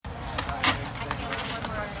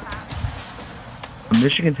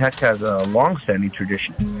Michigan Tech has a long-standing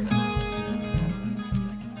tradition.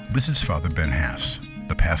 This is Father Ben Hass,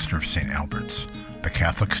 the pastor of St. Albert's, the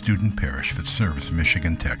Catholic student parish that serves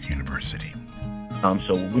Michigan Tech University.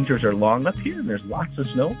 So winters are long up here, and there's lots of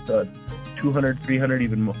snow, 200, 300,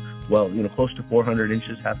 even more, close to 400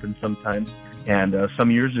 inches happen sometimes. And some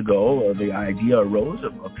years ago, the idea arose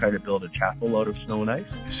of trying to build a chapel out of snow and ice.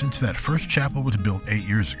 Since that first chapel was built 8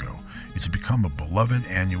 years ago, it's become a beloved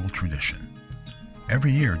annual tradition.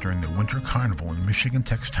 Every year during the Winter Carnival in Michigan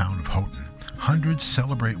Tech's town of Houghton, hundreds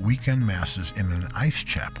celebrate weekend masses in an ice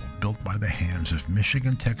chapel built by the hands of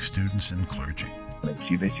Michigan Tech students and clergy. So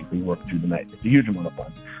you basically work through the night. It's a huge amount of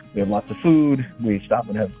fun. We have lots of food. We stop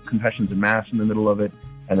and have confessions and mass in the middle of it.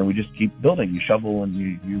 And then we just keep building. You shovel and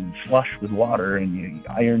you flush with water and you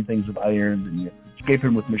iron things with irons and you scrape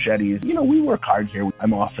them with machetes. We work hard here.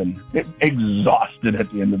 I'm often exhausted at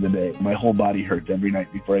the end of the day. My whole body hurts every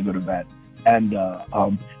night before I go to bed. And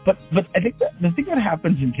but I think that the thing that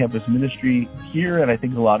happens in campus ministry here, and I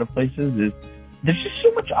think a lot of places, is there's just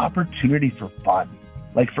so much opportunity for fun,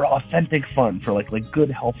 like for authentic fun, for like good,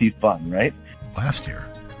 healthy fun, right? Last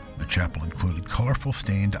year, the chapel included colorful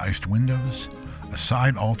stained iced windows, a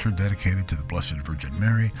side altar dedicated to the Blessed Virgin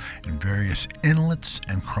Mary, and various inlets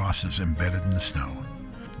and crosses embedded in the snow.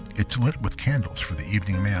 It's lit with candles for the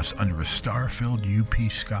evening mass under a star-filled UP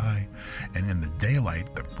sky, and in the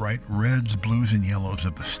daylight, the bright reds, blues, and yellows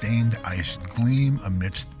of the stained ice gleam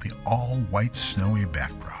amidst the all-white snowy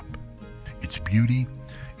backdrop. Its beauty,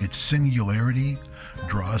 its singularity,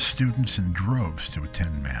 draws students in droves to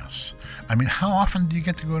attend Mass. I mean, how often do you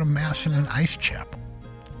get to go to Mass in an ice chapel?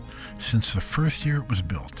 Since the first year it was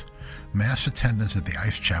built, Mass attendance at the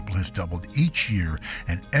Ice Chapel has doubled each year,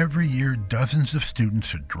 and every year dozens of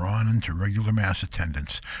students are drawn into regular Mass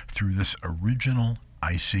attendance through this original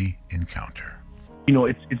icy encounter.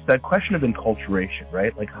 It's that question of enculturation,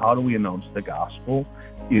 right? Like, how do we announce the gospel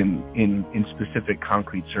in specific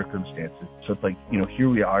concrete circumstances? So it's like, here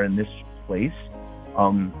we are in this place.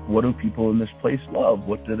 What do people in this place love?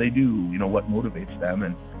 What do they do? What motivates them?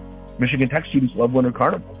 And Michigan Tech students love Winter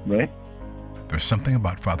Carnival, right? There's something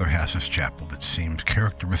about Father Hass's chapel that seems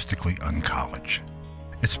characteristically un-college.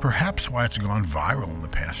 It's perhaps why it's gone viral in the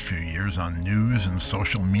past few years on news and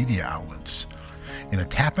social media outlets. In a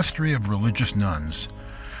tapestry of religious nuns,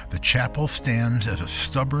 the chapel stands as a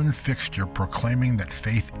stubborn fixture proclaiming that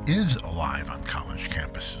faith is alive on college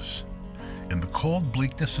campuses. In the cold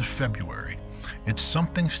bleakness of February, it's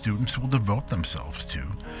something students will devote themselves to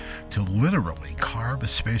literally carve a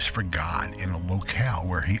space for God in a locale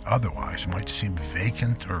where he otherwise might seem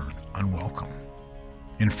vacant or unwelcome.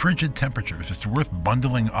 In frigid temperatures, it's worth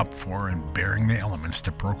bundling up for and bearing the elements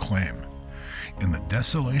to proclaim. In the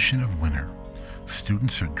desolation of winter,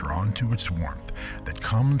 students are drawn to its warmth that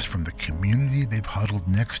comes from the community they've huddled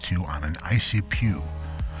next to on an icy pew,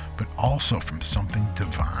 but also from something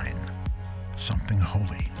divine, something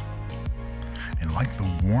holy. And like the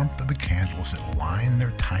warmth of the candles that line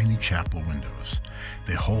their tiny chapel windows,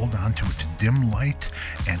 they hold on to its dim light,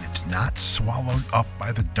 and it's not swallowed up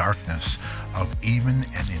by the darkness of even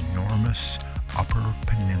an enormous Upper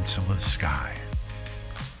Peninsula sky.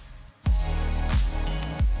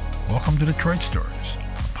 Welcome to Detroit Stories,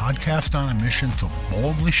 a podcast on a mission to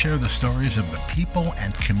boldly share the stories of the people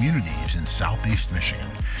and communities in Southeast Michigan.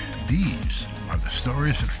 These are the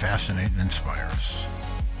stories that fascinate and inspire us.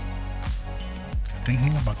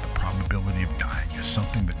 Thinking about the probability of dying is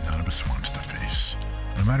something that none of us wants to face.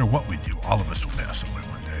 No matter what we do, all of us will pass away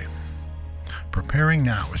one day. Preparing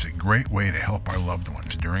now is a great way to help our loved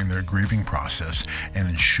ones during their grieving process and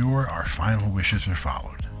ensure our final wishes are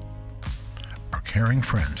followed. Our caring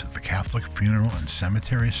friends at the Catholic Funeral and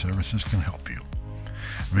Cemetery Services can help you.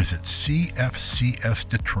 Visit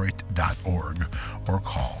cfcsdetroit.org or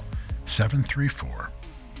call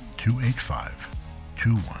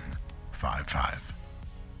 734-285-2155.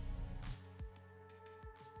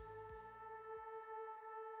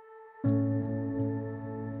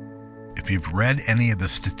 If you've read any of the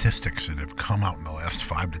statistics that have come out in the last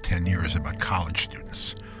 5 to 10 years about college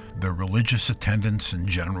students, their religious attendance and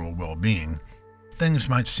general well-being, things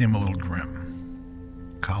might seem a little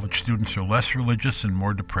grim. College students are less religious and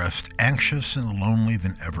more depressed, anxious and lonely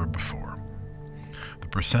than ever before. The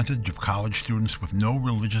percentage of college students with no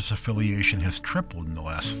religious affiliation has tripled in the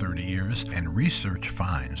last 30 years, and research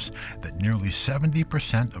finds that nearly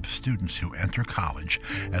 70% of students who enter college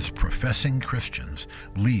as professing Christians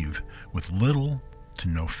leave with little to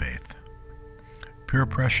no faith. Peer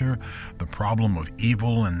pressure, the problem of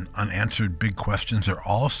evil, and unanswered big questions are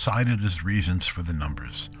all cited as reasons for the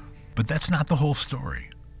numbers. But that's not the whole story.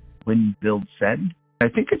 When Bill said, I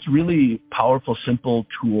think it's really powerful, simple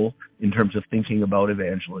tool in terms of thinking about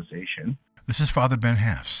evangelization. This is Father Ben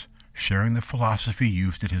Hass, sharing the philosophy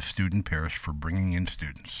used at his student parish for bringing in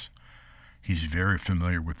students. He's very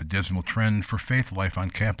familiar with the dismal trend for faith life on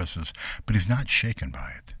campuses, but he's not shaken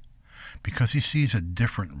by it, because he sees a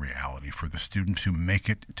different reality for the students who make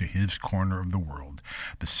it to his corner of the world,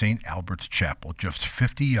 the St. Albert's Chapel, just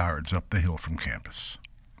 50 yards up the hill from campus.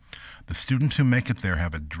 The students who make it there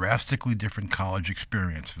have a drastically different college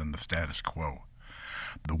experience than the status quo.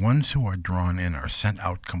 The ones who are drawn in are sent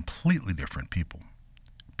out completely different people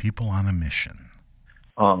on a mission.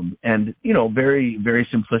 And, very, very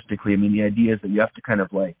simplistically, the idea is that you have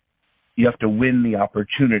to you have to win the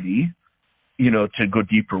opportunity, to go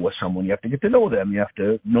deeper with someone. You have to get to know them. You have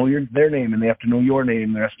to know their name, and they have to know your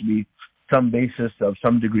name. There has to be some basis of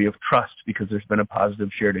some degree of trust because there's been a positive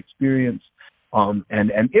shared experience. And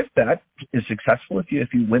if that is successful,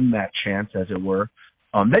 if you win that chance, as it were,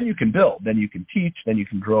 then you can build, then you can teach, then you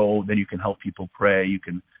can grow, then you can help people pray, you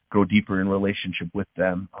can grow deeper in relationship with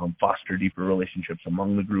them, foster deeper relationships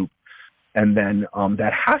among the group. And then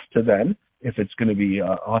that has to then, if it's going to be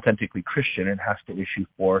authentically Christian, it has to issue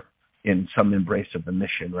forth in some embrace of the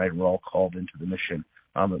mission, right? We're all called into the mission.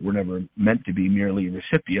 We're never meant to be merely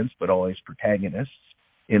recipients, but always protagonists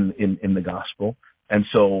in the gospel. And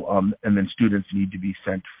so, and then students need to be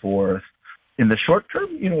sent forth in the short term,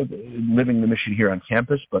 living the mission here on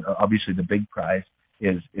campus, but obviously the big prize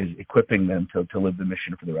is equipping them to live the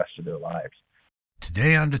mission for the rest of their lives.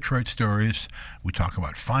 Today on Detroit Stories, we talk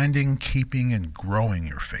about finding, keeping, and growing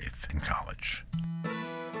your faith in college.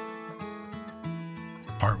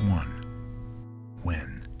 Part 1.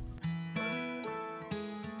 When?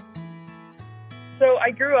 So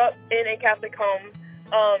I grew up in a Catholic home,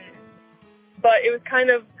 but it was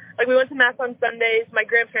kind of like we went to Mass on Sundays. My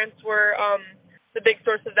grandparents were the big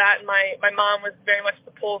source of that, and my mom was very much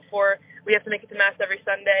the pull for we have to make it to Mass every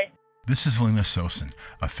Sunday. This is Lena Sosin,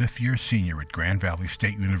 a fifth-year senior at Grand Valley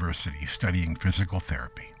State University studying physical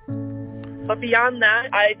therapy. But beyond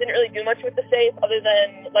that, I didn't really do much with the faith other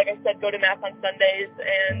than, like I said, go to Mass on Sundays,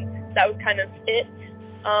 and that was kind of it.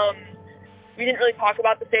 We didn't really talk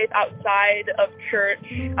about the faith outside of church,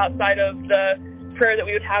 outside of the prayer that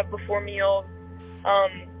we would have before meals.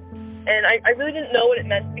 And I really didn't know what it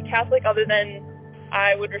meant to be Catholic other than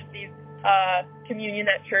I would receive communion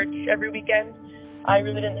at church every weekend. I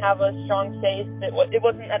really didn't have a strong faith. It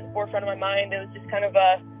wasn't at the forefront of my mind. It was just kind of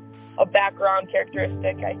a background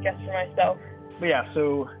characteristic, I guess, for myself. But yeah,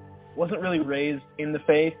 so wasn't really raised in the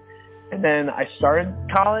faith. And then I started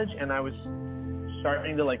college, and I was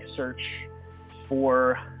starting to search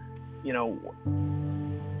for,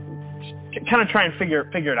 kind of try and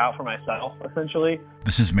figure it out for myself, essentially.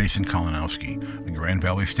 This is Mason Kalinowski, a Grand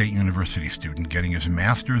Valley State University student getting his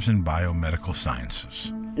master's in biomedical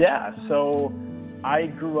sciences. Yeah, so I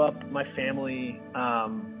grew up, my family,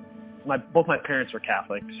 both my parents were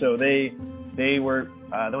Catholic, so they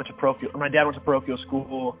went to parochial. My dad went to parochial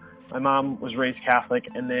school. My mom was raised Catholic,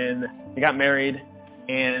 and then they got married,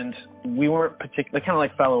 and we weren't particularly, kind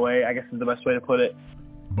of fell away, I guess is the best way to put it.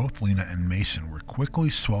 Both Lena and Mason were quickly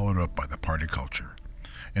swallowed up by the party culture.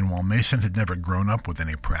 And while Mason had never grown up with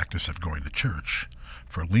any practice of going to church,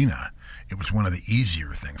 for Lena, it was one of the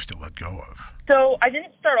easier things to let go of. So I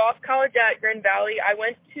didn't start off college at Grand Valley. I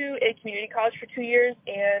went to a community college for 2 years,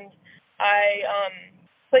 and I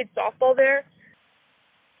played softball there,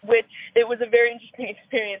 which it was a very interesting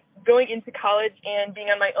experience. Going into college and being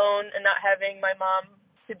on my own and not having my mom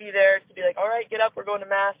to be there to be like, all right, get up, we're going to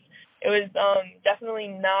Mass. It was definitely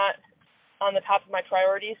not on the top of my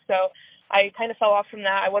priorities, so I kind of fell off from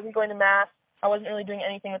that. I wasn't going to Mass. I wasn't really doing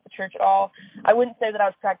anything with the church at all. I wouldn't say that I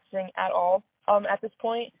was practicing at all at this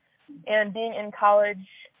point. And being in college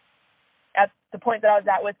at the point that I was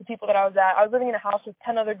at with the people that I was at, I was living in a house with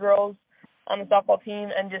 10 other girls on the softball team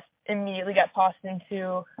and just immediately got tossed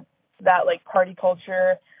into that party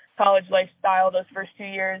culture, college lifestyle those first 2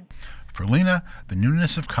 years. For Lena, the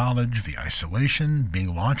newness of college, the isolation,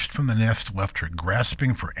 being launched from the nest left her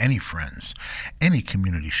grasping for any friends, any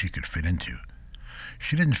community she could fit into.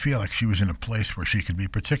 She didn't feel like she was in a place where she could be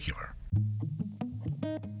particular.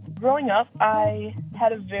 Growing up, I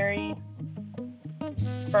had a very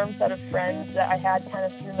firm set of friends that I had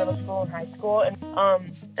kind of through middle school and high school. And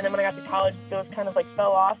then when I got to college, those kind of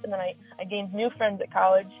fell off. And then I gained new friends at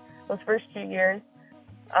college those first 2 years.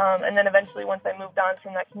 And then eventually, once I moved on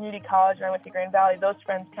from that community college and I went to Grand Valley, those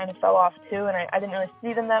friends kind of fell off too, and I didn't really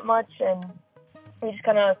see them that much, and we just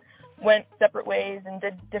kind of went separate ways and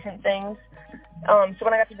did different things. So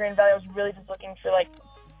when I got to Grand Valley, I was really just looking for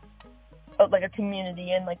a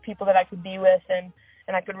community and people that I could be with, and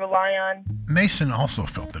and I could rely on. Mason also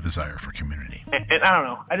felt the desire for community. And I don't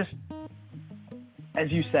know, I just,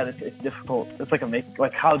 as you said, it's difficult. It's like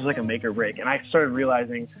college is like a make or break. And I started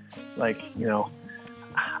realizing, like, you know,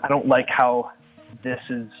 I don't like how this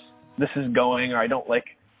is going, or I don't like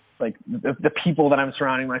the people that I'm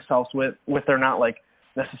surrounding myself with. They're not like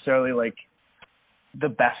necessarily like the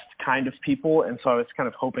best kind of people. And so I was kind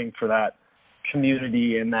of hoping for that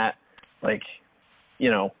community and that, like, you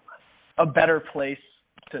know, a better place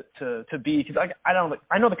to be. Because I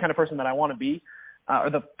know the kind of person that I want to be. Or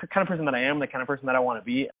the kind of person that I am, the kind of person that I want to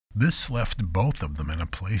be. This left both of them in a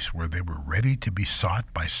place where they were ready to be sought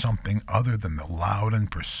by something other than the loud and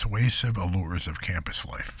persuasive allures of campus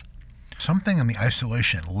life. Something in the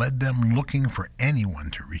isolation led them looking for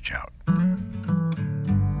anyone to reach out.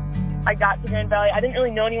 I got to Grand Valley. I didn't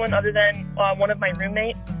really know anyone other than one of my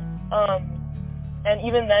roommates. And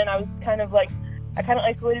even then, I was kind of like, I kind of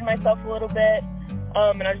isolated myself a little bit.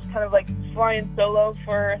 And I was just kind of like flying solo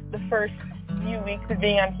for the first few weeks of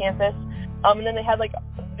being on campus. And then they had like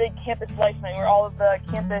a big campus life night where all of the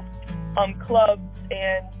campus clubs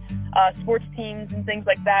and sports teams and things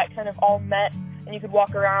like that kind of all met, and you could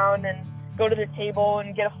walk around and go to their table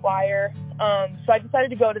and get a flyer. So I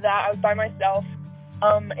decided to go to that. I was by myself,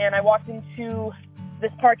 and I walked into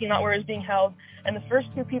this parking lot where it was being held, and the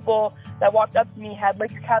first two people that walked up to me had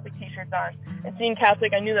Laker Catholic t-shirts on. And seeing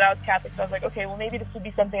Catholic, I knew that I was Catholic, so I was like, okay, well, maybe this would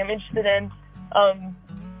be something I'm interested in.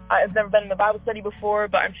 I've never been in a Bible study before,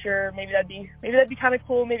 but I'm sure maybe that'd be kind of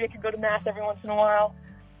cool. Maybe I could go to Mass every once in a while.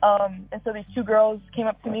 And so these two girls came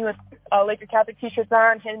up to me with Laker Catholic t-shirts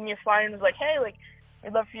on, handed me a flyer, and was like, hey, like,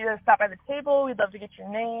 we'd love for you to stop by the table. We'd love to get your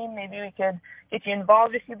name. Maybe we could get you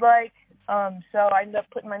involved if you'd like. So I ended up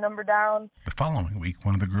putting my number down. The following week,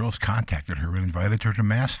 one of the girls contacted her and invited her to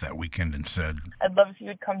Mass that weekend and said, I'd love if you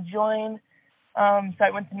would come join. So I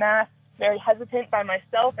went to Mass, very hesitant by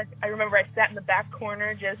myself. I remember I sat in the back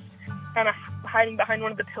corner just kind of hiding behind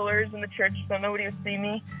one of the pillars in the church so nobody would see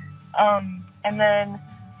me. And then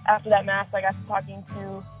after that Mass, I got to talking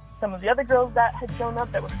to some of the other girls that had shown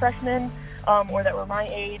up that were freshmen or that were my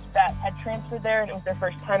age that had transferred there, and it was their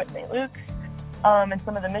first time at St. Luke's. And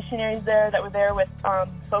some of the missionaries there that were there with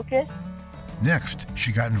Focus. Next,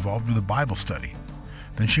 she got involved with a Bible study.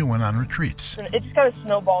 Then she went on retreats. And it just kind of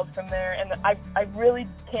snowballed from there, and I really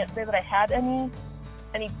can't say that I had any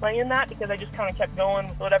play in that because I just kind of kept going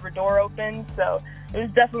with whatever door opened. So it was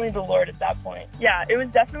definitely the Lord at that point. Yeah, it was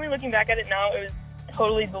definitely, looking back at it now, it was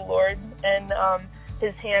totally the Lord and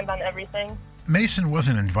His hand on everything. Mason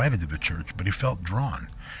wasn't invited to the church, but he felt drawn,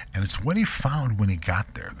 and it's what he found when he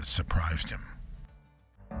got there that surprised him.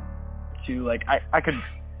 To like, I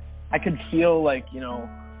could feel like, you know,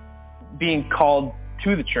 being called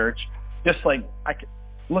to the church. Just like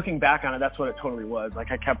looking back on it, that's what it totally was.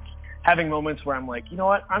 Like I kept having moments where I'm like, you know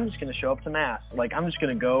what, I'm just going to show up to Mass. Like I'm just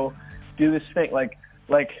going to go do this thing, like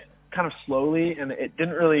kind of slowly, and it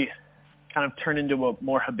didn't really kind of turn into a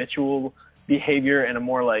more habitual behavior and a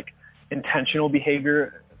more like intentional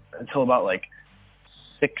behavior until about like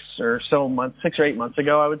 6 or 8 months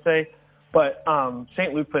ago, I would say. But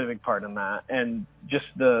St. Luke played a big part in that, and just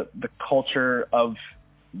the culture of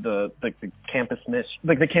the campus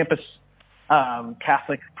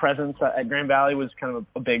Catholic presence at Grand Valley was kind of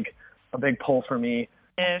a big pull for me.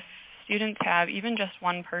 If students have even just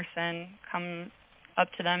one person come up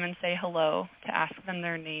to them and say hello, to ask them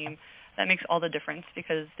their name, that makes all the difference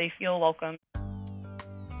because they feel welcome.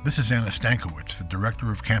 This is Anna Stankiewicz, the Director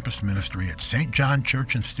of Campus Ministry at St. John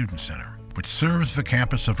Church and Student Center, which serves the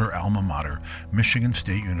campus of her alma mater, Michigan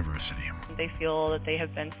State University. They feel that they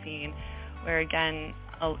have been seen, where again,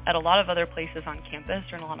 at a lot of other places on campus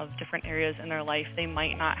or in a lot of different areas in their life, they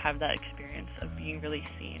might not have that experience of being really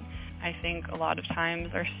seen. I think a lot of times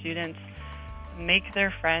our students make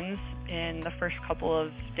their friends in the first couple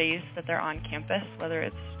of days that they're on campus, whether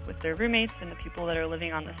it's with their roommates and the people that are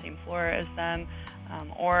living on the same floor as them,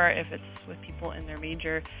 or if it's with people in their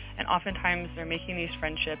major. And oftentimes they're making these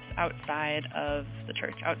friendships outside of the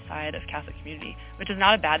church, outside of Catholic community, which is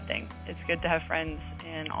not a bad thing. It's good to have friends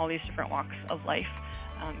in all these different walks of life,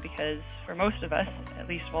 because for most of us, at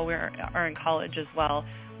least while we are in college as well,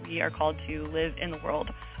 we are called to live in the world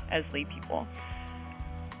as lay people.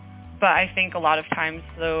 But I think a lot of times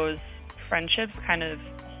those friendships kind of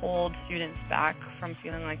hold students back from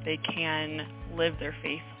feeling like they can live their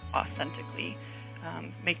faith authentically,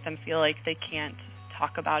 make them feel like they can't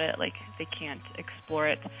talk about it, like they can't explore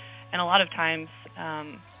it. And a lot of times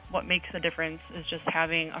what makes a difference is just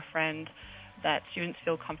having a friend that students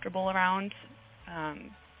feel comfortable around,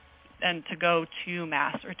 and to go to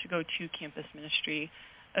Mass or to go to campus ministry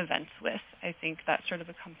events with. I think that sort of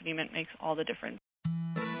accompaniment makes all the difference.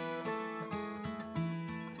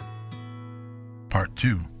 Part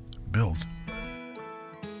 2, Build.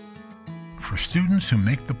 For students who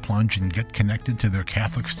make the plunge and get connected to their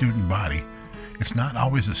Catholic student body, it's not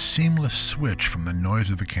always a seamless switch from the noise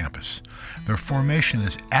of the campus. Their formation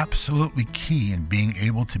is absolutely key in being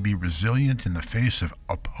able to be resilient in the face of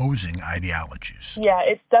opposing ideologies. Yeah,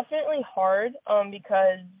 it's definitely hard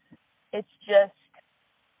because it's just,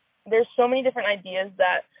 there's so many different ideas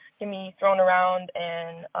that can be thrown around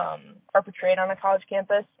and are portrayed on a college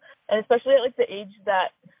campus, and especially at like the age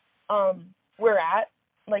that we're at,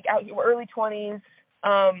 like out early 20s.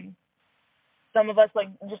 Some of us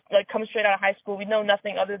just come straight out of high school. We know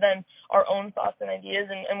nothing other than our own thoughts and ideas,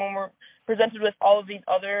 and when we're presented with all of these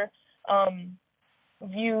other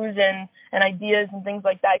views and ideas and things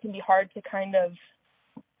like that, it can be hard to kind of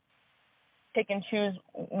pick and choose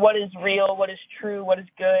what is real, what is true, what is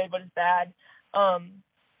good, what is bad.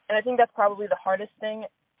 And I think that's probably the hardest thing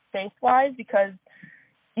faith-wise, because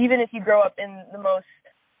even if you grow up in the most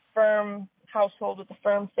firm household with a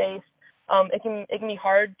firm faith, it can be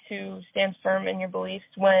hard to stand firm in your beliefs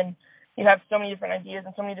when you have so many different ideas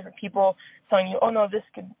and so many different people telling you, oh no, this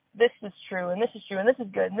is true, and this is true, and this is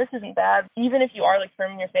good, and this isn't bad. Even if you are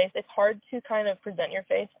firm in your faith, it's hard to kind of present your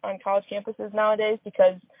faith on college campuses nowadays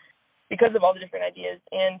because of all the different ideas,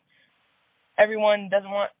 and everyone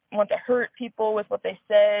doesn't want to hurt people with what they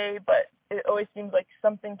say, but it always seems like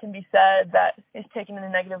something can be said that is taken in a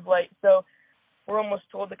negative light. So we're almost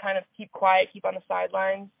told to kind of keep quiet, keep on the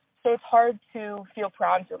sidelines. So it's hard to feel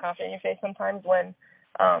proud and feel confident in your faith sometimes when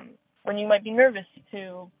you might be nervous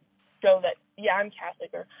to show that, yeah, I'm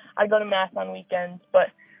Catholic, or I go to Mass on weekends. But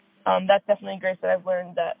that's definitely grace that I've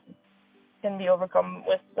learned that can be overcome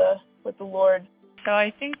with the Lord. So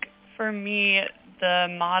I think for me, the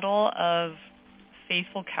model of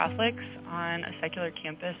faithful Catholics on a secular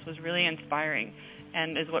campus was really inspiring,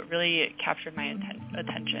 and is what really captured my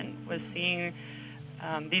attention, was seeing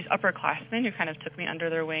these upperclassmen who kind of took me under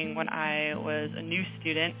their wing when I was a new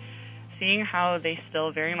student, seeing how they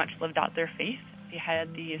still very much lived out their faith. They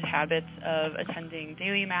had these habits of attending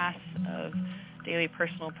daily Mass, of daily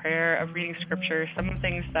personal prayer, of reading scripture, some of the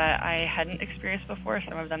things that I hadn't experienced before,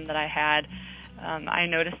 some of them that I had. I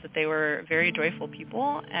noticed that they were very joyful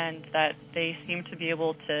people, and that they seemed to be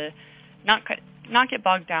able to not get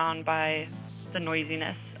bogged down by the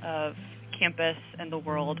noisiness of campus and the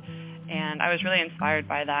world. And I was really inspired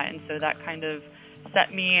by that, and so that kind of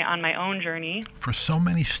set me on my own journey. For so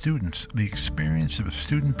many students, the experience of a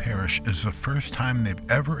student parish is the first time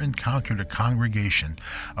they've ever encountered a congregation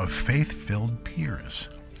of faith-filled peers.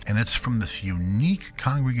 And it's from this unique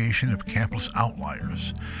congregation of campus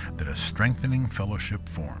outliers that a strengthening fellowship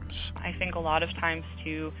forms. I think a lot of times,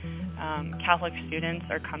 too, Catholic students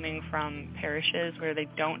are coming from parishes where they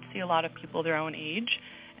don't see a lot of people their own age.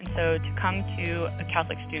 And so to come to a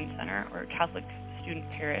Catholic student center or a Catholic student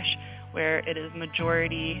parish where it is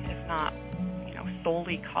majority, if not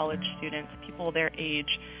solely college students, people their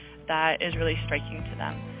age, that is really striking to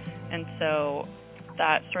them. And so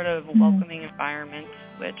that sort of welcoming environment,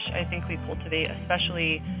 which I think we cultivate,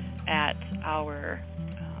 especially at our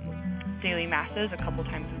daily masses a couple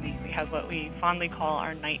times a week. We have what we fondly call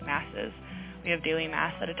our night masses. We have daily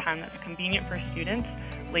Mass at a time that's convenient for students,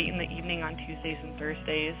 late in the evening on Tuesdays and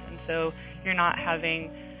Thursdays. And so you're not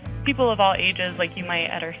having people of all ages like you might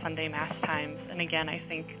at our Sunday Mass times. And again, I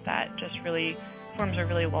think that just really forms a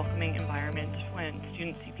really welcoming environment when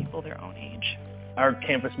students see people their own age. Our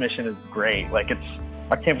campus mission is great.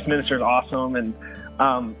 Our campus minister is awesome, and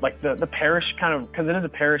the parish kind of, because it is a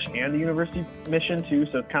parish and a university mission too,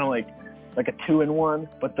 so it's kind of like a 2-in-1.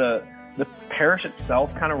 But the parish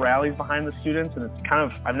itself kind of rallies behind the students, and it's kind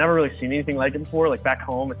of, I've never really seen anything like it before. Like back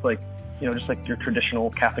home, it's just like your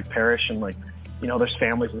traditional Catholic parish, and there's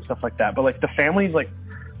families and stuff like that. But the families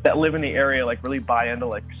that live in the area really buy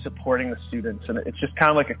into supporting the students, and it's just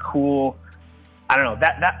kind of a cool, I don't know,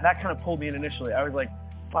 that kind of pulled me in initially. I was like,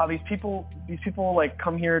 wow, these people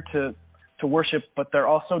come here to worship, but they're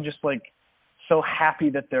also just so happy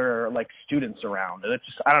that there are students around, and it's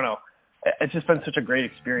just, I don't know, it's just been such a great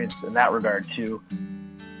experience in that regard too.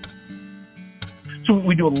 So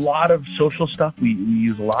we do a lot of social stuff. We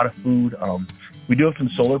use a lot of food. We do have some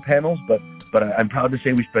solar panels, but I'm proud to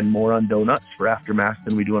say we spend more on donuts for after Mass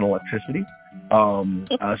than we do on electricity.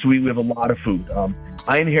 So we have a lot of food.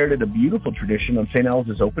 I inherited a beautiful tradition. St. Al's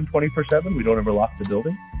is open 24/7. We don't ever lock the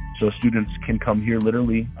building. So students can come here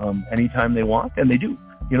literally anytime they want, and they do.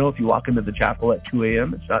 If you walk into the chapel at 2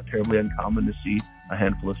 a.m., it's not terribly uncommon to see a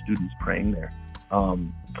handful of students praying there.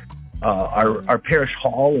 Our parish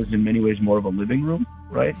hall is in many ways more of a living room,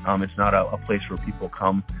 right? It's not a place where people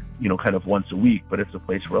come, kind of once a week, but it's a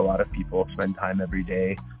place where a lot of people spend time every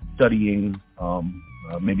day studying,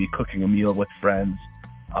 maybe cooking a meal with friends.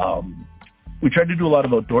 We tried to do a lot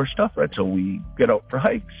of outdoor stuff, right? So we get out for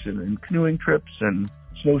hikes and canoeing trips and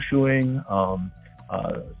snowshoeing.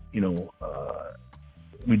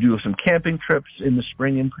 We do some camping trips in the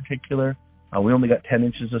spring in particular. We only got 10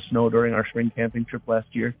 inches of snow during our spring camping trip last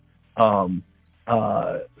year.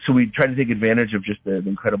 So we try to take advantage of just the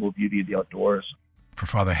incredible beauty of the outdoors. For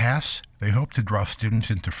Father Hass, they hope to draw students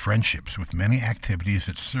into friendships with many activities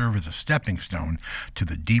that serve as a stepping stone to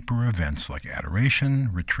the deeper events like adoration,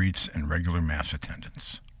 retreats, and regular Mass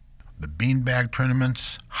attendance. The beanbag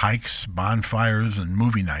tournaments, hikes, bonfires, and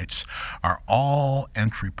movie nights are all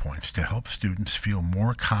entry points to help students feel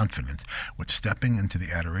more confident with stepping into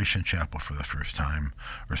the Adoration Chapel for the first time,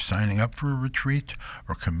 or signing up for a retreat,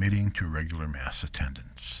 or committing to regular Mass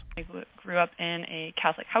attendance. I grew up in a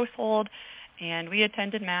Catholic household, and we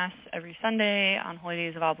attended Mass every Sunday on Holy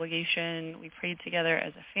Days of Obligation. We prayed together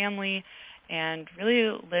as a family and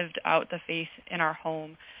really lived out the faith in our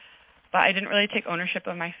home. But I didn't really take ownership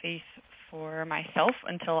of my faith for myself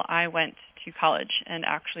until I went to college. And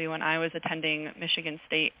actually, when I was attending Michigan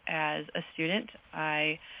State as a student,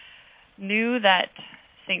 I knew that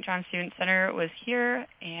St. John Student Center was here,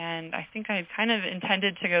 and I think I had kind of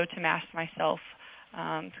intended to go to Mass myself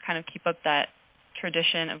to kind of keep up that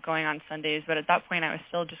tradition of going on Sundays. But at that point, I was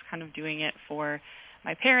still just kind of doing it for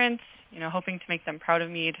my parents, hoping to make them proud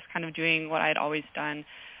of me, just kind of doing what I had always done.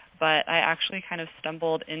 But I actually kind of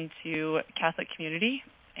stumbled into Catholic community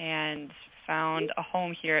and found a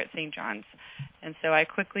home here at St. John's. And so I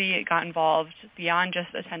quickly got involved beyond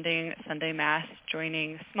just attending Sunday Mass,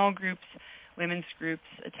 joining small groups, women's groups,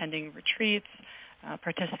 attending retreats,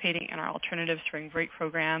 participating in our alternative spring break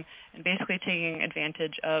program, and basically taking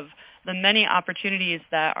advantage of the many opportunities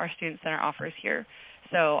that our Student Center offers here.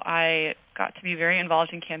 So I got to be very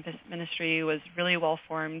involved in campus ministry, was really well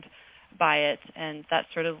formed by it, and that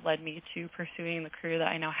sort of led me to pursuing the career that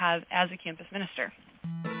I now have as a campus minister.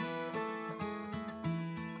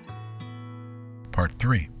 Part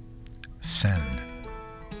 3. Send.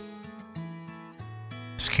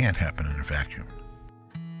 This can't happen in a vacuum.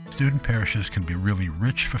 Student parishes can be really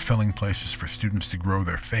rich, fulfilling places for students to grow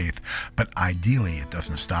their faith, but ideally it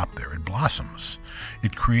doesn't stop there. It blossoms.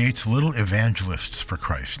 It creates little evangelists for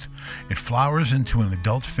Christ. It flowers into an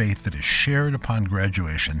adult faith that is shared upon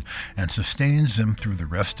graduation and sustains them through the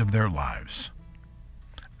rest of their lives.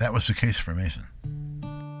 That was the case for Mason.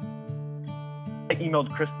 I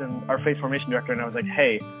emailed Kristen, our faith formation director, and I was like,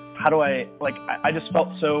 hey, how do I just felt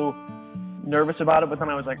so nervous about it, but then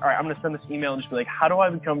I was like, all right, I'm going to send this email and just be like, how do I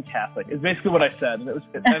become Catholic? It's basically what I said. And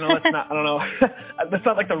I know it's not, I don't know, that's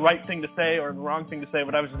not like the right thing to say or the wrong thing to say,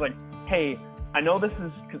 but I was just like, hey, I know this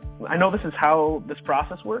is how this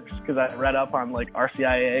process works, because I read up on like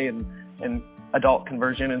RCIA and adult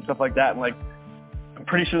conversion and stuff like that, and like, I'm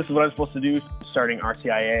pretty sure this is what I'm supposed to do starting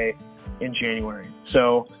RCIA in January.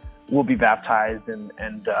 So we'll be baptized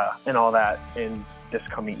and all that in this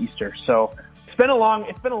coming Easter. So it's been a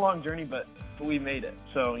long journey, but we made it.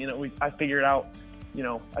 So, I figured out, I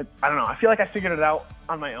don't know. I feel like I figured it out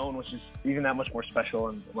on my own, which is even that much more special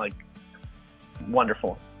and like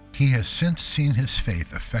wonderful. He has since seen his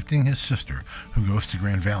faith affecting his sister, who goes to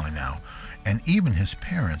Grand Valley now, and even his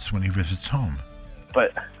parents when he visits home.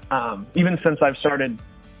 But even since I've started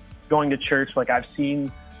going to church, like I've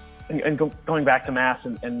seen and going back to Mass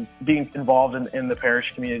and being involved in the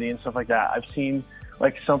parish community and stuff like that, I've seen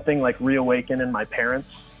like something like reawaken in my parents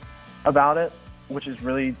about it, which is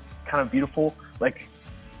really kind of beautiful. Like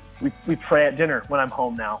we pray at dinner when I'm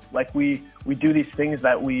home now. Like we do these things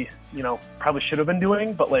that we, probably should have been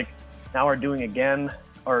doing, but like now are doing again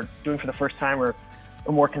or doing for the first time or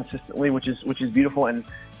more consistently, which is beautiful.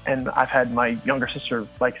 And I've had my younger sister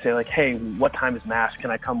like say like, hey, what time is Mass? Can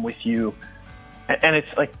I come with you? And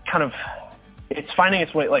it's like kind of, it's finding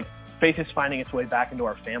its way, like faith is finding its way back into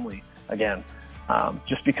our family again.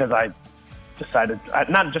 Just because I decided,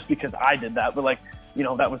 not just because I did that, but like,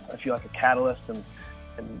 that was, I feel like a catalyst, and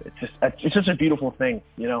it's just a beautiful thing,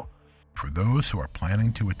 For those who are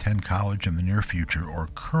planning to attend college in the near future or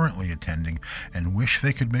currently attending and wish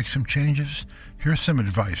they could make some changes, here's some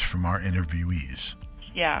advice from our interviewees.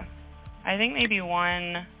 Yeah, I think maybe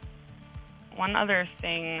one other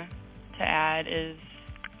thing to add is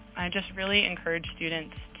I just really encourage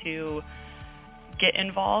students to get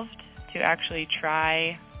involved, to actually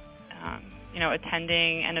try,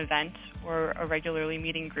 attending an event or a regularly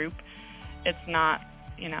meeting group. It's not,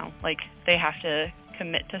 like they have to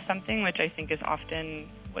commit to something, which I think is often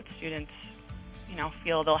what students,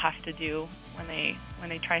 feel they'll have to do when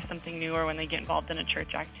they try something new or when they get involved in a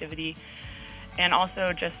church activity. And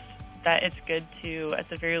also just that it's good to, at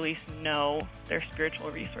the very least, know their spiritual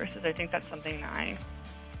resources. I think that's something that I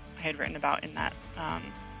had written about in that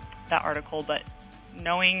that article. But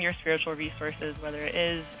knowing your spiritual resources, whether it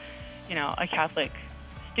is, a Catholic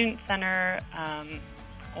student center,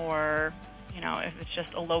 or if it's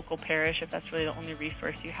just a local parish, if that's really the only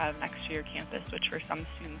resource you have next to your campus, which for some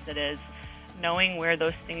students it is, knowing where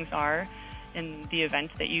those things are in the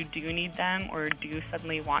event that you do need them or do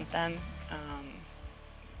suddenly want them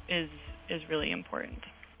is really important.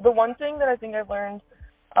 The one thing that I think I've learned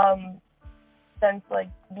since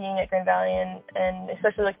being at Grand Valley and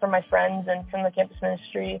especially from my friends and from the campus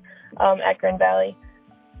ministry at Grand Valley,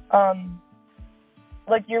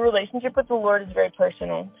 your relationship with the Lord is very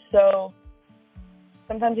personal. So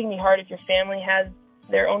sometimes it can be hard if your family has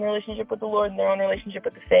their own relationship with the Lord and their own relationship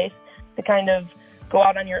with the faith to kind of go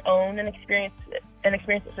out on your own and experience it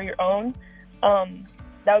for your own.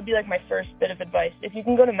 That would be my first bit of advice. If you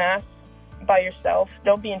can go to Mass by yourself,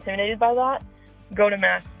 don't be intimidated by that. Go to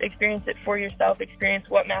Mass, experience it for yourself, experience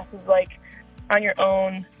what Mass is like on your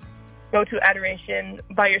own. Go to adoration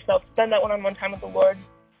by yourself, spend that one-on-one time with the Lord.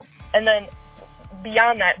 And then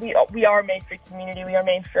beyond that, we are made for community. We are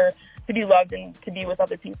made to be loved and to be with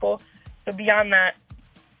other people. So beyond that,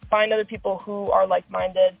 find other people who are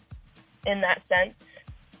like-minded in that sense,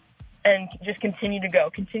 and just continue to go.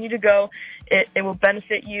 Continue to go. It will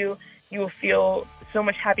benefit you. You will feel so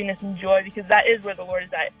much happiness and joy, because that is where the Lord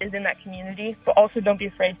is at, is in that community. But also don't be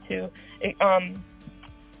afraid to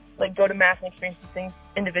go to Mass and experience these things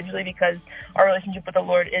individually, because our relationship with the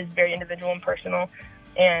Lord is very individual and personal,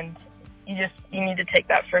 and you need to take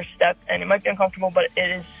that first step. And it might be uncomfortable, but it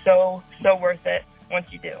is so worth it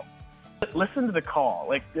once you do. Listen to the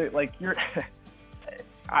call. You're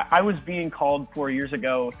I was being called 4 years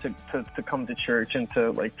ago to come to church and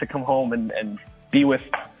to come home and be with.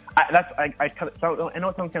 I know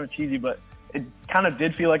it sounds kind of cheesy, but it kind of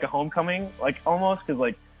did feel like a homecoming, almost,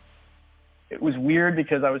 because it was weird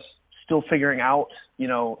because I was still figuring out,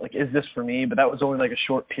 is this for me? But that was only a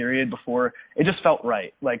short period before it just felt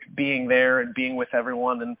right, being there and being with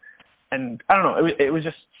everyone, and I don't know, it was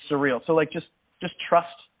just surreal. So just trust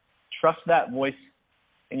that voice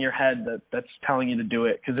in your head that's telling you to do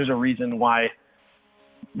it, because there's a reason why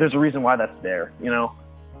that's there,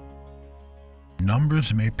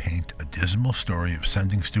 Numbers may paint a dismal story of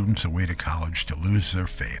sending students away to college to lose their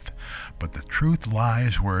faith, but the truth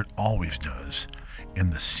lies where it always does, in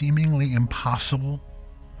the seemingly impossible,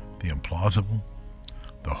 the implausible,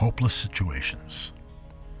 the hopeless situations.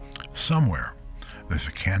 Somewhere, there's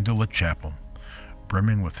a candlelit chapel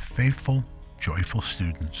brimming with faithful, joyful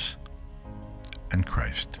students and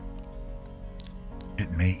Christ. It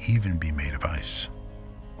may even be made of ice.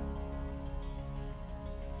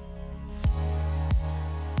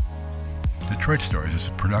 Detroit Stories is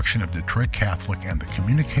a production of Detroit Catholic and the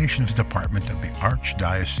Communications Department of the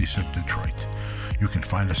Archdiocese of Detroit. You can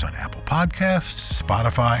find us on Apple Podcasts,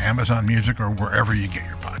 Spotify, Amazon Music, or wherever you get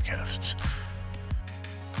your podcasts.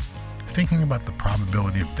 Thinking about the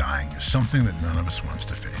probability of dying is something that none of us wants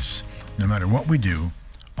to face. No matter what we do,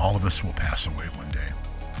 all of us will pass away one day.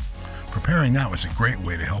 Preparing now is a great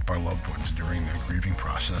way to help our loved ones during their grieving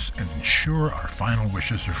process and ensure our final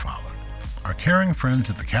wishes are followed. Our caring friends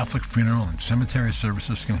at the Catholic Funeral and Cemetery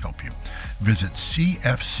Services can help you. Visit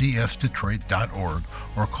cfcsdetroit.org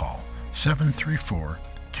or call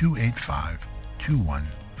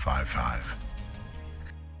 734-285-2155.